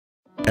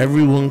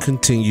Everyone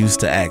continues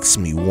to ask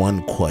me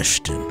one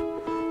question: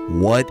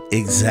 what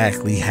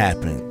exactly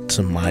happened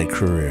to my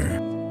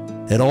career?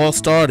 It all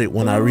started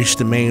when I reached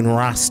the main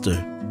roster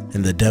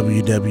in the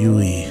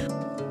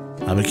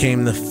WWE. I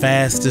became the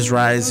fastest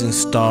rising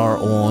star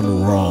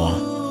on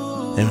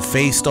Raw and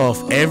faced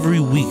off every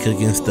week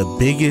against the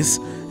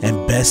biggest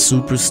and best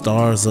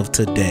superstars of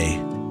today,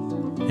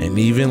 and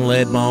even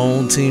led my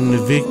own team to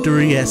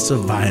victory at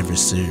Survivor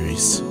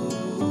Series.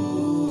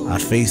 I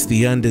faced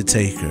The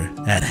Undertaker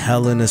at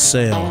Hell in a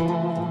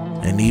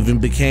Cell and even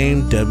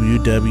became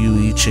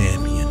WWE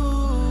Champion.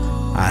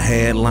 I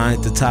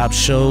headlined the top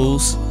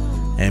shows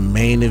and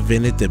main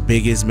evented the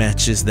biggest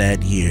matches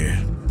that year,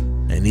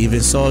 and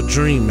even saw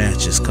dream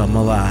matches come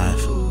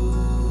alive.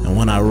 And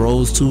when I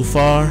rose too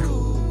far,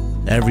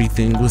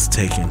 everything was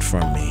taken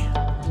from me.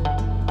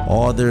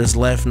 All there is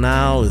left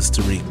now is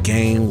to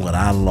regain what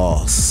I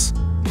lost.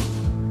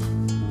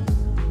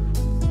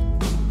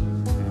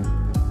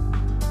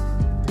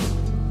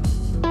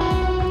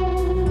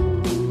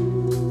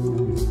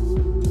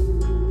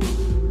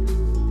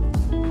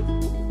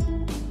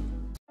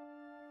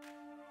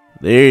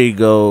 There he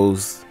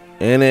goes,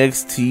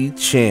 NXT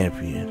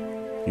champion.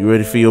 You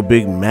ready for your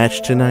big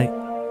match tonight?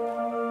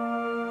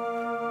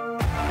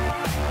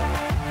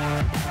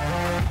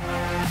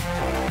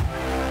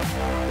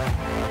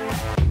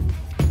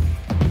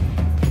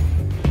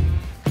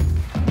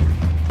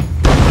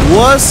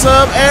 What's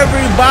up,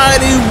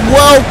 everybody?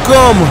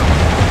 Welcome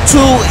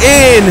to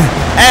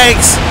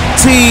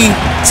NXT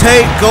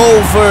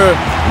Takeover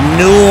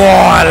New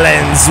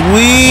Orleans.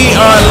 We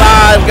are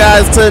live,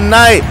 guys,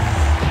 tonight.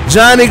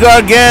 Johnny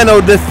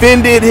Gargano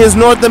defended his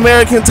North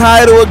American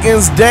title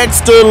against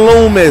Dexter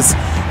Lumis.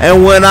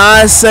 And when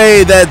I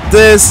say that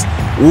this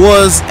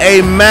was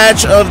a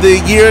match of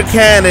the year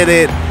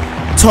candidate,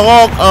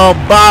 talk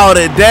about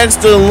it.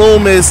 Dexter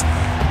Lumis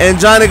and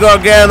Johnny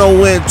Gargano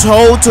went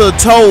toe to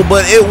toe,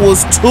 but it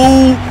was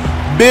too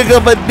big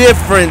of a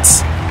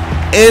difference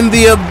in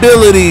the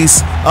abilities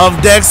of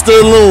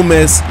Dexter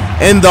Lumis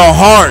and the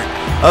heart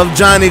of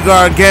Johnny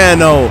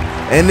Gargano.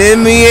 And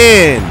in the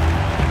end,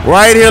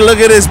 right here, look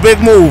at this big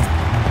move.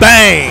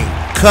 Bang!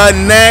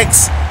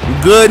 Connects.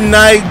 Good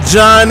night,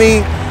 Johnny.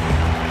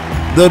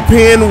 The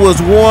pin was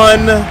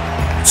 1,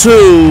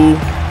 2,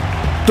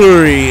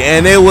 3,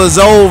 and it was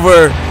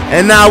over.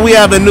 And now we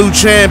have a new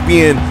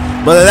champion.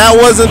 But that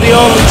wasn't the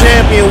only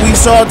champion we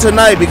saw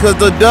tonight, because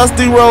the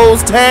Dusty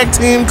Rhodes Tag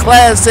Team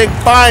Classic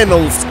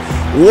Finals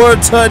were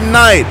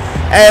tonight,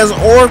 as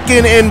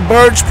Orkin and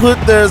Burch put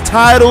their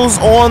titles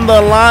on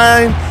the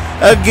line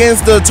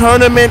against the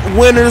tournament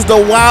winners, the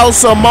Wild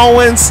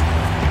Samoans,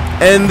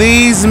 and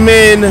these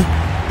men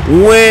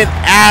went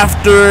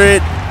after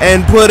it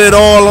and put it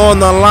all on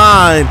the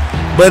line.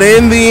 But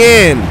in the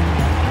end,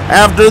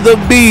 after the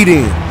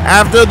beating,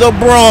 after the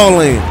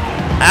brawling,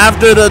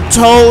 after the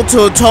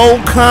toe-to-toe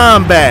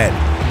combat,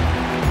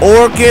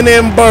 Orkin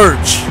and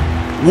Burch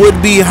would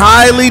be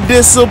highly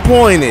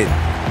disappointed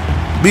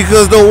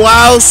because the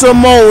Wild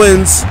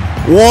Samoans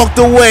walked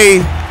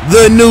away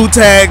the new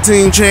tag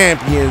team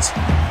champions.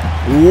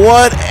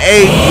 What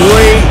a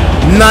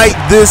great night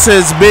this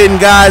has been,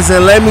 guys,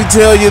 and let me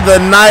tell you, the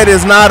night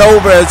is not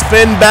over as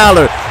Finn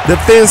Balor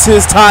defends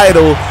his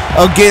title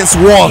against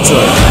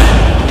Walter.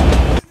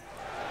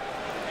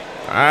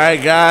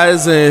 Alright,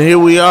 guys, and here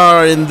we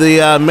are in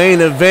the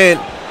main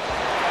event.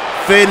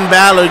 Finn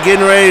Balor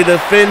getting ready to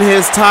defend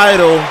his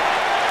title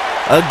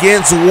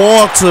against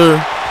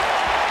Walter.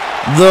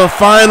 The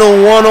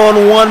final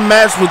one-on-one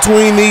match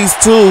between these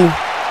two.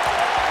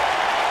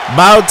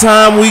 About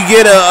time we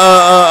get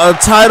a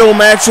title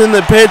match in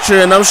the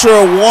picture, and I'm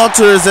sure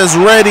Walter is as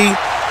ready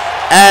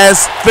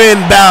as Finn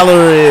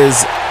Balor is.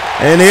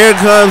 And here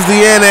comes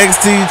the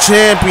NXT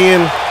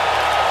champion,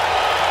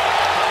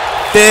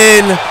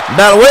 Finn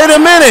Balor. Wait a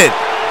minute!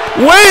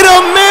 Wait a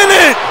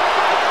minute!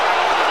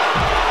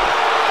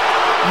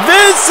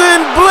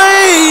 Vincent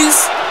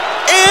Blaze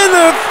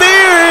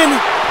interfering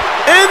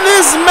in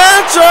this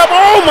matchup.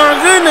 Oh my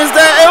goodness,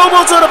 that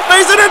elbow to the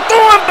face, and then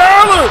throwing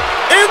Balor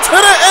into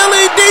the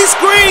LED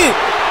screen.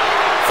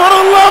 For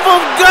the love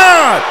of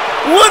God,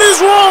 what is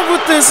wrong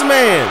with this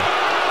man?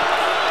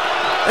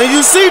 And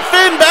you see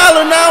Finn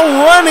Balor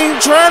now running,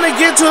 trying to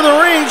get to the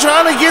ring,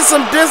 trying to get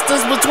some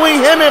distance between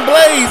him and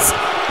Blaze.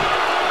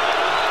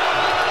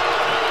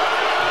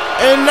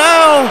 And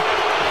now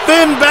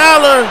Finn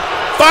Balor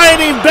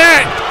fighting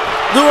back.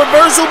 The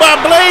reversal by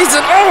Blaze,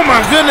 and oh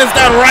my goodness,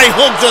 that right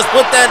hook just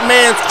put that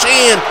man's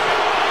chin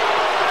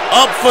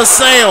up for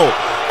sale.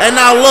 And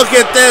now look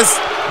at this,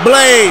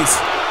 Blaze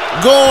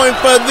going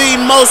for the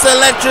most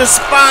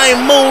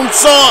electrifying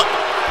moonsault.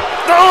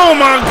 Oh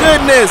my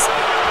goodness.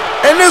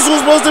 And this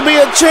was supposed to be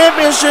a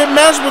championship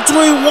match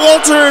between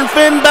Walter and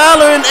Finn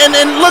Balor, and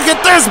look at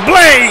this,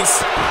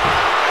 Blaze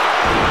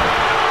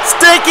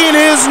sticking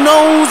his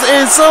nose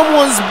in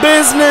someone's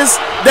business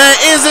that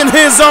isn't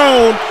his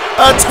own,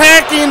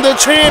 attacking the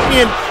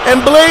champion.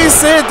 And Blaze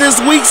said this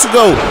weeks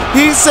ago,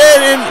 he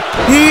said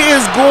he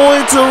is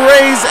going to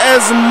raise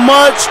as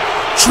much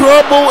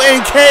trouble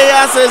and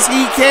chaos as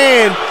he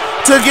can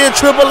to get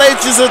Triple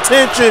H's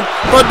attention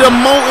for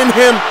demoting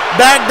him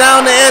back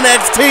down to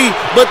NXT,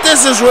 but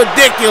this is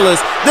ridiculous.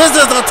 This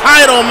is a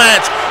title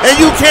match, and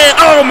you can't,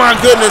 oh my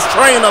goodness,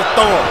 train of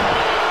thought.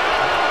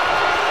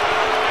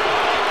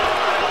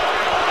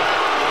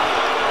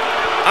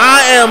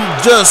 I am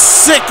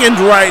just sickened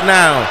right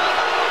now.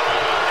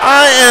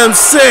 I am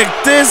sick.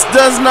 This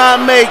does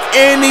not make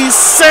any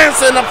sense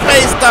in the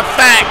face. The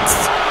facts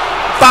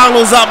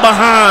follows up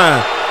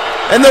behind.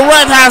 And the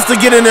ref has to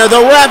get in there.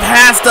 The ref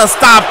has to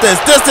stop this.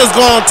 This is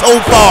going too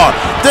far.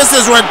 This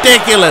is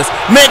ridiculous.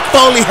 Mick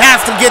Foley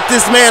has to get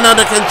this man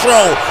under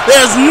control.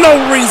 There's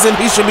no reason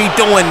he should be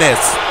doing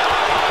this.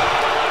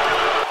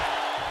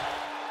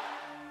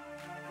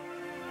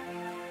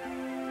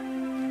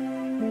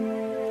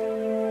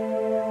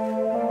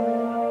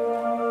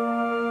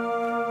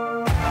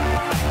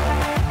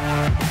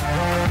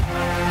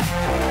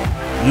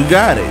 You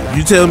got it.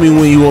 You tell me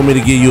when you want me to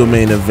give you a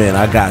main event.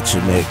 I got you,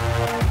 Mick.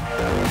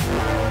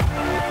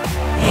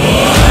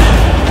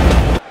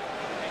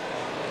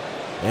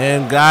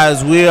 And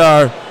guys, we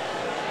are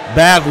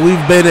back.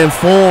 We've been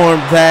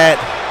informed that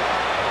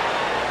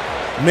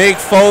Mick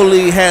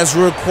Foley has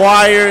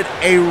required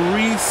a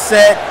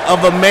reset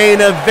of a main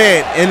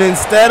event. And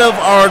instead of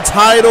our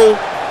title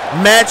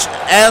match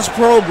as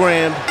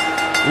programmed,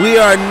 we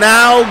are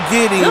now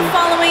getting a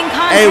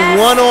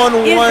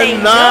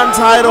one-on-one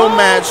non-title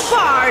match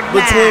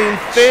between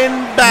Finn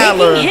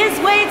Balor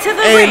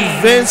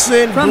and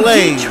Vincent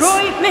Blaze.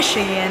 Detroit,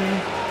 Michigan,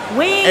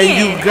 and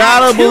you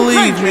gotta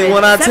believe me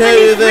when I tell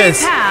you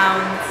this,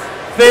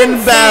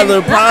 Finn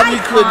Balor probably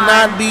could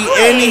not be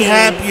any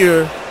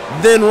happier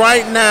than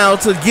right now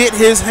to get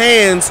his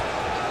hands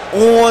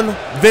on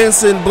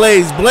Vincent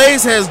Blaze.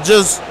 Blaze has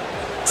just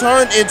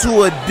turned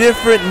into a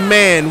different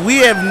man. We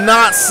have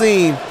not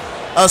seen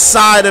a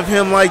side of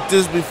him like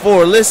this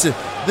before. Listen,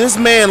 this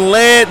man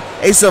led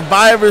a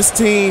Survivor's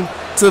team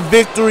to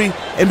victory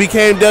and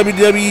became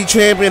WWE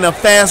champion, a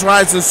fast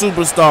rising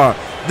superstar.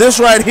 This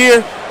right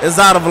here is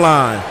out of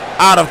line,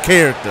 out of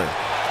character.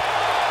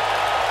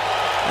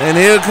 And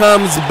here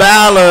comes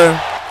Balor.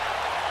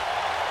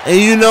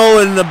 And you know,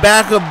 in the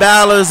back of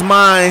Balor's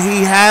mind,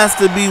 he has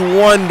to be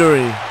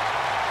wondering,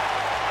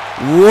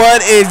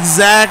 what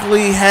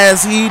exactly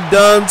has he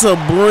done to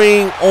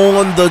bring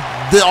on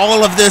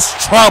all of this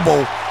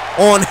trouble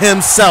on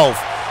himself?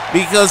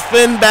 Because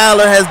Finn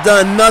Balor has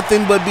done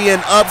nothing but be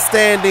an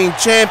upstanding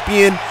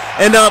champion,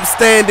 an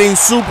upstanding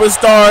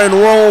superstar and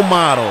role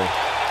model.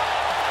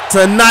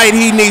 Tonight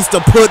he needs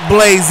to put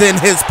Blaze in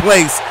his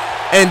place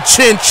and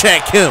chin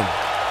check him.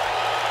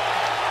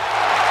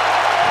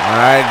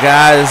 Alright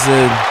guys,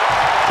 and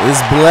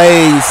it's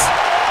Blaze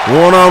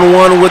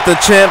one-on-one with the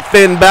champ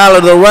Finn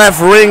Balor. The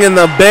ref ringing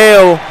the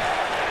bell.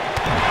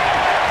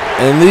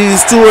 And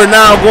these two are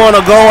now going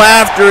to go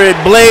after it.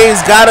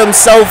 Blaze got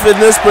himself in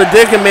this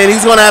predicament.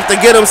 He's going to have to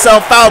get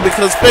himself out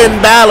because Finn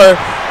Balor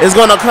is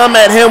going to come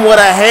at him with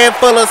a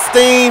handful of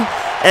steam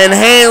and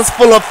hands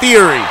full of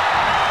fury.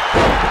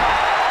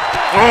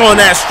 Oh, and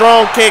that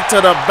strong kick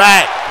to the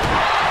back.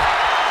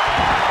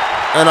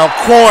 And of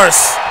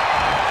course,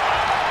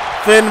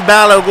 Finn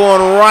Balor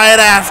going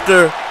right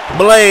after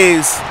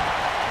Blaze.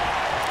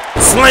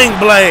 Sling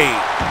blade.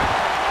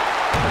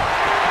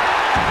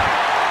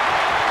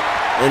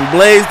 And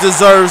Blaze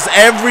deserves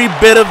every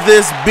bit of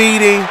this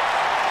beating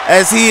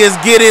as he is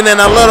getting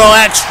in a little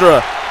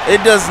extra.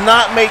 It does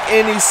not make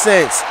any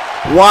sense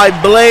why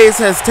Blaze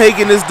has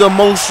taken this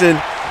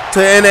demotion to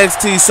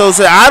NXT. So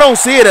I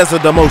don't see it as a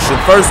demotion.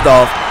 First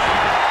off,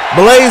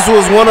 Blaze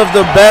was one of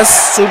the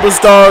best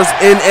superstars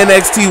in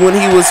NXT when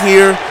he was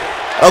here.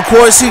 Of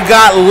course, he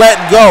got let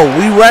go.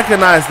 We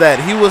recognize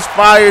that. He was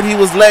fired. He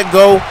was let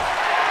go.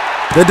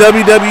 The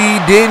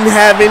WWE didn't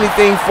have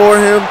anything for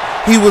him.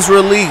 He was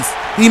released.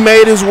 He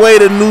made his way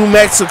to New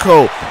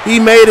Mexico.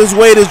 He made his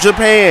way to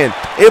Japan.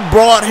 It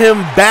brought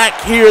him back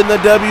here in the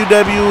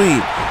WWE.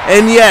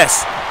 And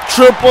yes,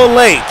 Triple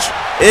H,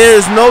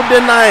 there's no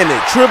denying it.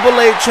 Triple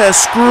H has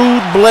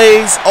screwed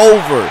Blaze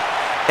over.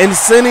 And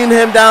sending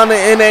him down to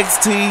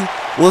NXT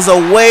was a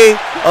way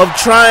of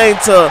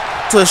trying to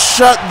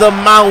shut the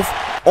mouth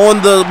on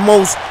the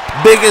most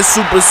biggest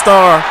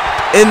superstar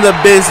in the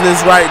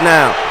business right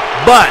now.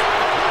 But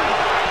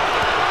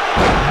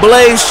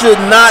Blaze should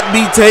not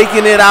be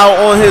taking it out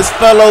on his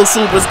fellow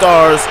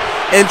superstars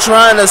and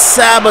trying to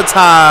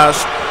sabotage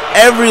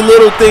every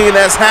little thing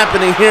that's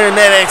happening here in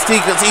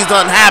NXT because he's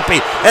unhappy.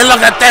 And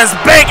look at this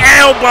big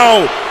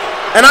elbow.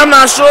 And I'm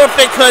not sure if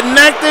it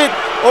connected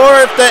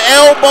or if the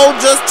elbow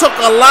just took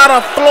a lot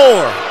of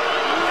floor.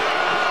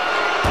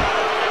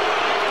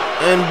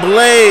 And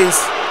Blaze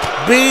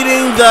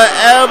beating the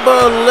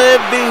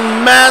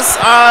ever-living mess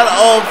out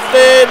of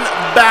Finn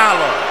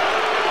Balor.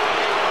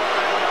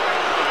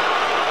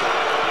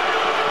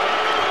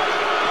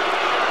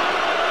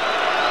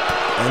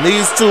 And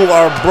these two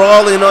are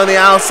brawling on the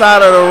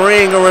outside of the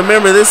ring. And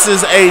remember, this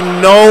is a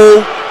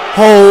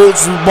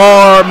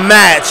no-holds-barred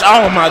match.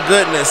 Oh, my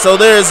goodness. So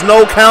there is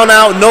no count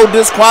out, no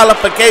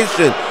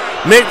disqualification.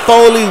 Mick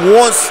Foley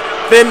wants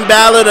Finn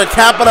Balor to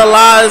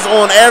capitalize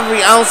on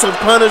every ounce of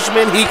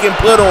punishment he can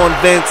put on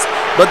Vince.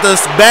 But the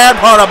bad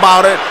part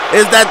about it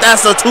is that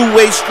that's a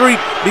two-way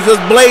street because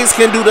Blaze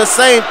can do the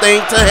same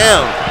thing to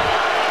him.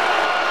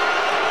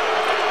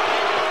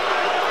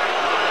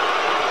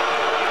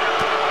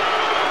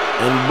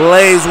 And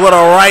Blaze with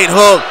a right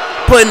hook,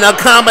 putting a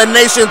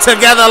combination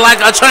together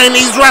like a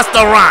Chinese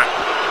restaurant.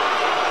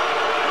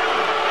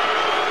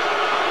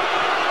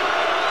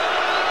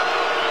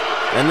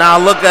 And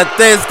now look at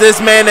this. This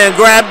man then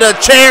grabbed a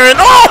chair and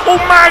oh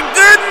my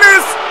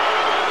goodness!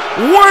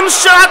 One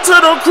shot to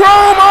the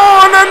chrome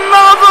on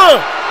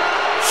another.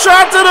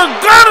 Shot to the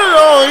gutter.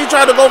 Oh, he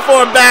tried to go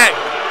for it back.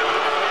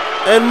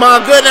 And my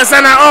goodness,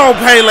 and an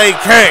Pele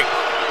kick.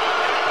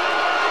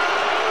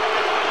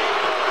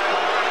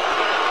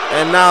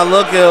 And now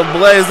look at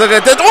Blaze. Look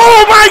at this.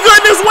 Oh my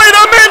goodness, wait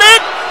a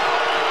minute.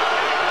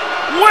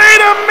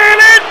 Wait a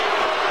minute.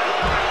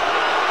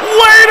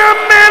 Wait a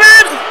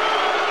minute.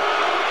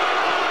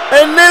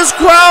 And this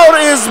crowd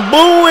is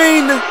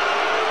booing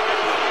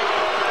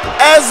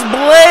as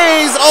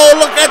Blaze, oh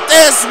look at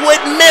this, with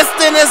mist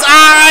in his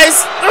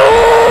eyes.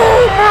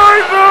 Oh my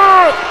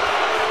God.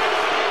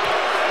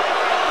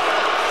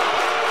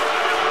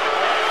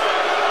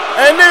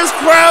 And this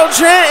crowd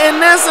chanting,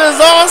 this is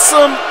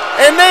awesome.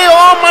 And they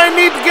all might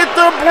need to get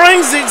their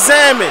brains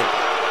examined.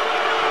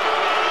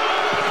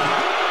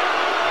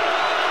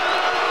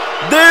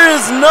 There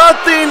is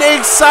nothing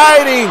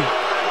exciting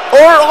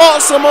or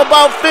awesome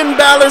about Finn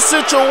Balor's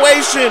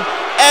situation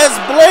as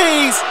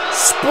Blaze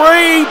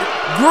sprayed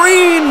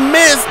green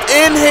mist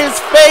in his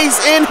face,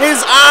 in his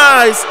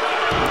eyes,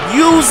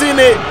 using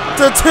it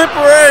to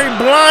temporarily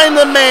blind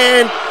the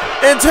man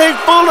and take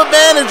full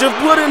advantage of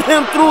putting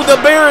him through the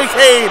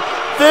barricade.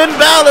 Finn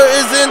Balor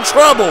is in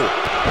trouble.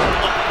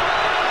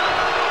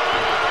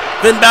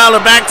 Finn Balor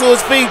back to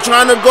his feet,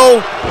 trying to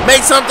go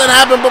make something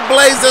happen, but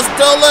Blaze is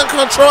still in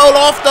control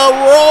off the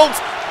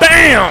ropes.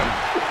 Bam!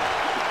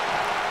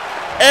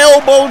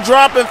 Elbow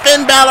drop, and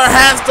Finn Balor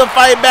has to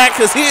fight back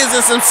because he is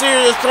in some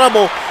serious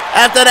trouble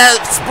after that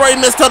spray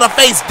mist to the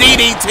face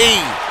DDT.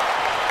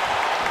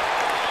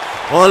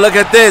 Oh, look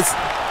at this.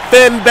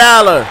 Finn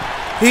Balor.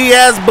 He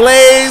has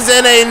Blaze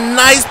in a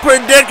nice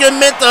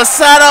predicament to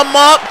set him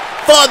up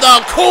for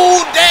the coup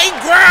de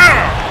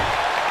grace.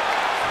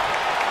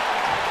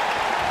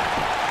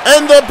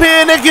 And the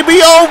pin, it can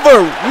be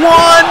over. 1, 2,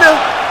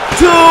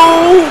 3.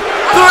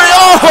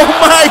 Oh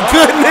my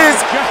goodness.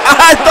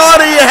 I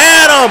thought he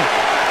had him.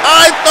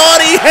 I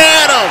thought he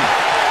had him.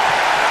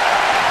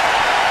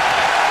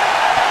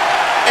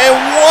 And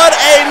what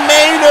a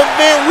main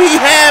event we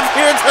have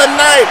here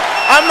tonight.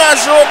 I'm not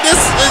sure if this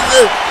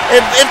is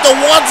if the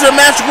Water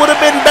match would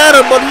have been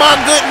better, but my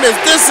goodness,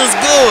 this is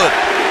good.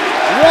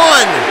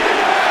 1,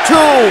 2.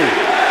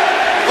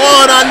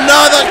 On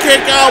another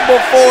kick out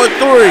before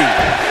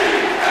 3.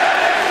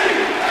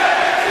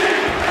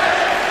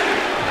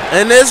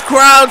 And this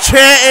crowd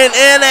chanting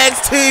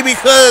NXT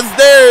because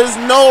there is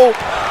no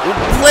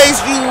place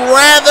you'd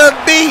rather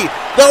be.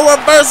 The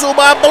reversal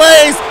by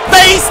Blaze.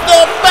 Face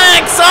the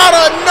facts out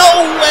of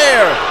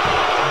nowhere.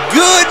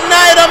 Good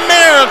night,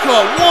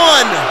 America.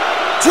 1,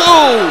 2,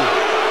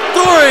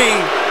 3.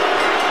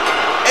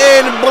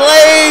 And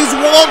Blaze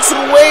walks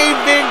away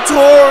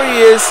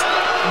victorious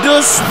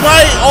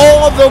despite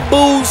all the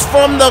boos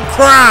from the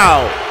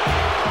crowd.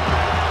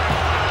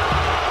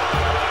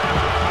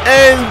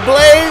 And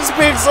Blaze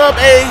picks up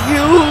a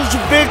huge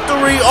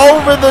victory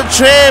over the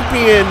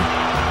champion.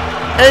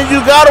 And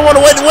you gotta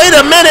wanna wait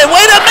a minute.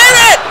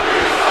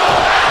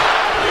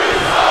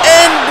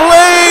 And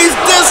Blaze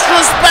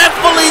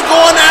disrespectfully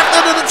going after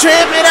the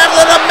champion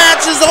after the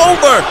match is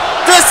over.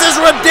 This is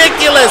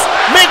ridiculous.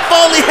 Mick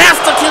Foley has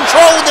to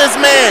control this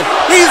man.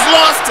 He's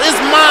lost his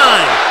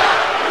mind.